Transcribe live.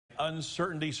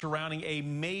uncertainty surrounding a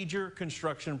major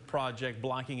construction project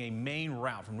blocking a main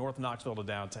route from North Knoxville to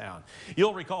downtown.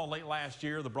 You'll recall late last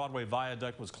year, the Broadway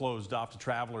viaduct was closed off to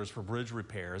travelers for bridge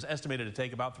repairs, estimated to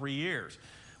take about 3 years.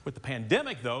 With the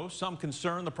pandemic, though, some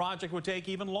concern the project would take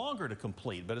even longer to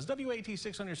complete. But as WATE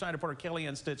 6 on your side reporter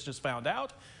Kellyanne Stitz just found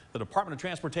out, the Department of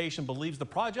Transportation believes the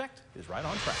project is right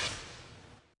on track.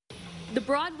 The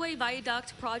Broadway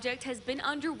viaduct project has been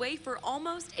underway for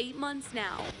almost 8 months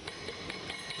now,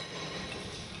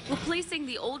 replacing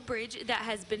the old bridge that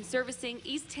has been servicing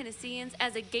East Tennesseans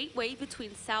as a gateway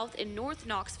between South and North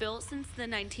Knoxville since the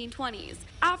 1920s.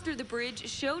 After the bridge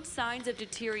showed signs of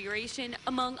deterioration,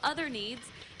 among other needs,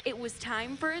 it was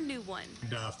time for a new one.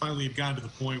 Finally, it got to the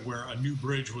point where a new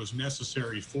bridge was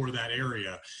necessary for that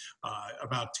area.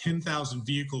 About 10,000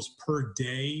 vehicles per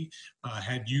day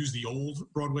had used the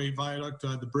old Broadway viaduct,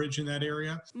 the bridge in that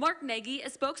area. Mark Nagy, a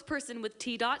spokesperson with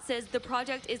TDOT, says the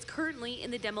project is currently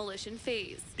in the demolition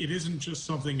phase. It isn't just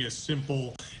something as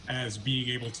simple as being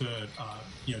able to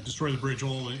destroy the bridge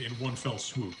all in one fell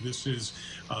swoop. This is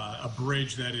a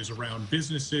bridge that is around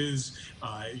businesses.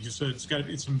 So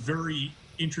it's some very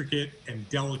intricate and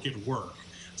delicate work.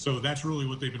 So that's really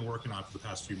what they've been working on for the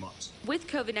past few months. With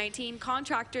COVID-19,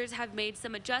 contractors have made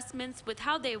some adjustments with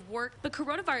how they've worked, but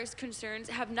coronavirus concerns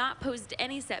have not posed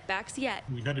any setbacks yet.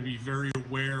 We've got to be very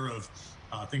aware of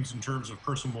things in terms of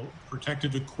personal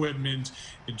protective equipment,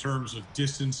 in terms of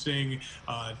distancing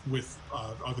with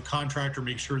the contractor,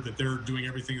 make sure that they're doing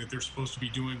everything that they're supposed to be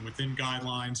doing within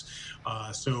guidelines.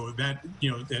 So that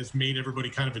has made everybody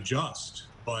kind of adjust.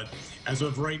 But as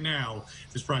of right now,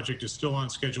 this project is still on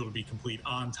schedule to be complete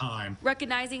on time.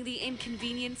 Recognizing the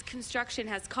inconvenience construction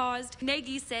has caused,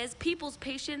 Nagy says people's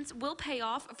patience will pay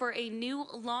off for a new,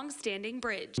 long-standing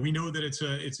bridge. We know that it's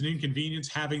an inconvenience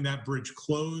having that bridge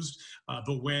closed,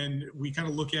 but when we kind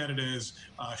of look at it as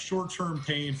short-term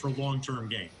pain for long-term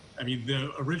gain. I mean,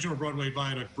 the original Broadway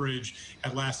viaduct bridge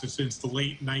had lasted since the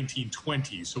late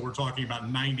 1920s. So we're talking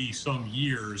about 90-some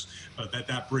years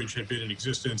that bridge had been in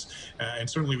existence. And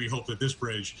certainly we hope that this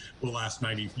bridge will last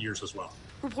 90 years as well.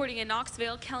 Reporting in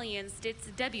Knoxville, Kellyanne Stitz,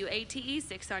 WATE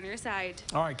 6 on your side.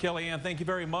 All right, Kellyanne, thank you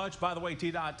very much. By the way,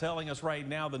 TDOT telling us right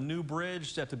now the new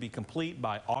bridge set to be complete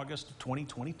by August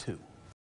 2022.